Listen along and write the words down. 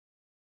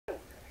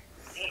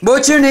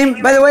What's your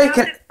name, by the way?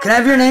 Can I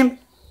have your name?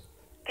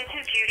 This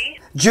is Judy.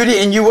 Judy,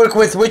 and you work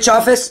with which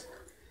office?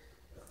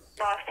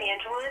 Los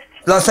Angeles.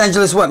 Los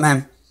Angeles what,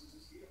 ma'am?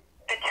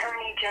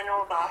 Attorney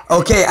General's office.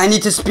 Okay, I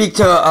need to speak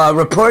to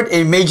report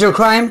a major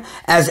crime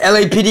as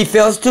LAPD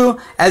fails to,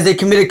 as they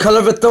committed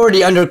color of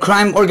authority under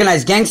crime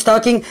organized gang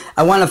stalking.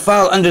 I want to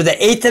file under the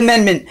 8th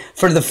Amendment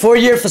for the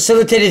 4-year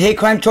facilitated hate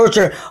crime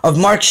torture of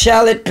Mark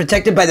Shallot,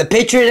 protected by the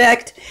Patriot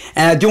Act.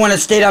 And I do want to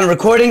state on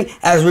recording,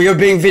 as we are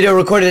being video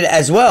recorded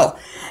as well,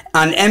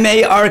 on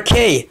MARK,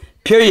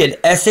 period,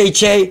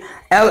 SHALLIT,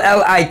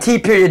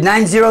 period,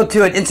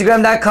 902 at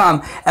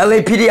Instagram.com.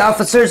 LAPD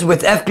officers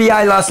with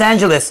FBI Los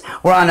Angeles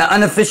were on an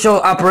unofficial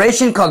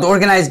operation called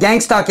Organized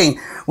Gang Stalking,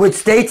 which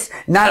states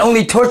not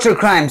only torture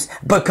crimes,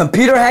 but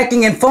computer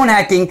hacking and phone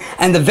hacking,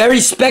 and the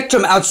very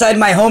spectrum outside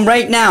my home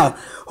right now,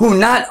 who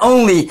not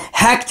only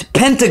hacked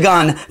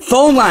Pentagon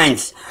phone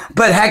lines,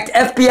 but hacked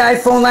FBI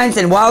phone lines,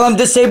 and while I'm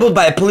disabled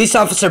by a police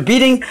officer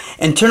beating,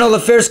 Internal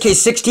Affairs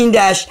Case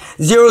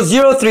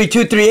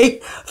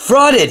 16-003238,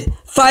 frauded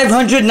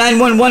 500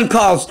 911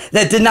 calls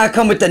that did not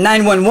come with the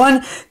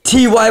 911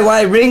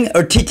 TYY ring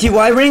or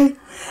TTY ring,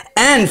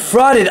 and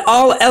frauded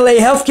all LA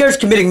healthcares,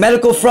 committing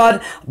medical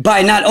fraud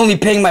by not only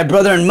paying my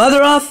brother and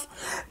mother off,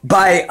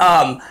 by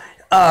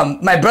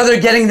my brother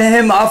getting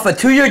him off a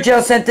 2-year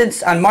jail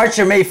sentence on March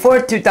or May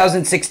 4th,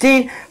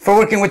 2016 for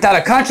working without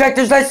a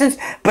contractor's license,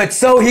 but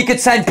so he could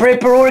sign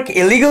paperwork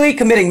illegally,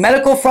 committing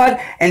medical fraud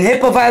and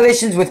HIPAA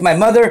violations with my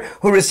mother,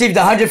 who received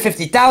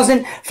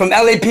 $150,000 from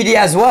LAPD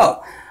as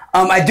well.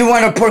 I do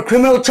want to report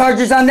criminal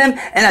charges on them,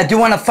 and I do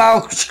want to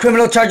file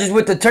criminal charges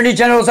with the Attorney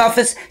General's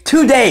office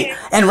today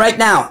and right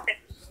now.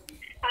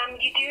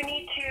 You do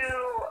need to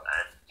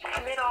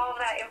submit all of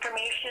that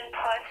information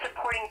plus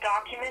supporting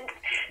documents.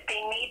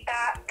 They need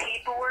that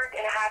paperwork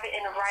and have it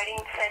in writing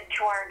sent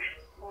to our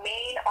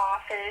main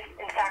office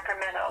in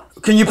Sacramento.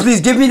 Can you please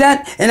give me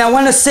that? And I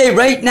want to say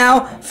right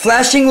now,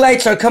 flashing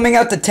lights are coming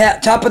out the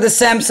top of the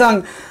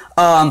Samsung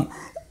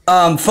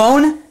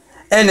phone.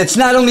 And it's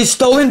not only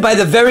stolen by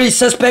the very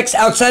suspects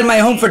outside my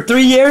home for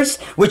 3 years,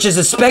 which is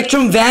a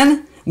Spectrum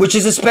van. I'm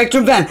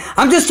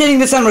just stating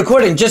this on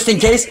recording, just in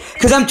case,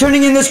 because I'm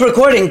turning in this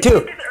recording, too.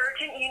 This is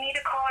urgent. You need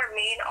to call our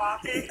main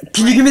office.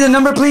 Can you give me the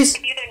number, please?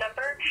 Give you their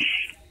number,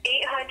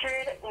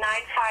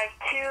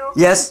 800-952.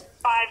 Yes.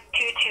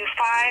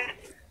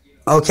 5225.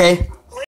 Okay.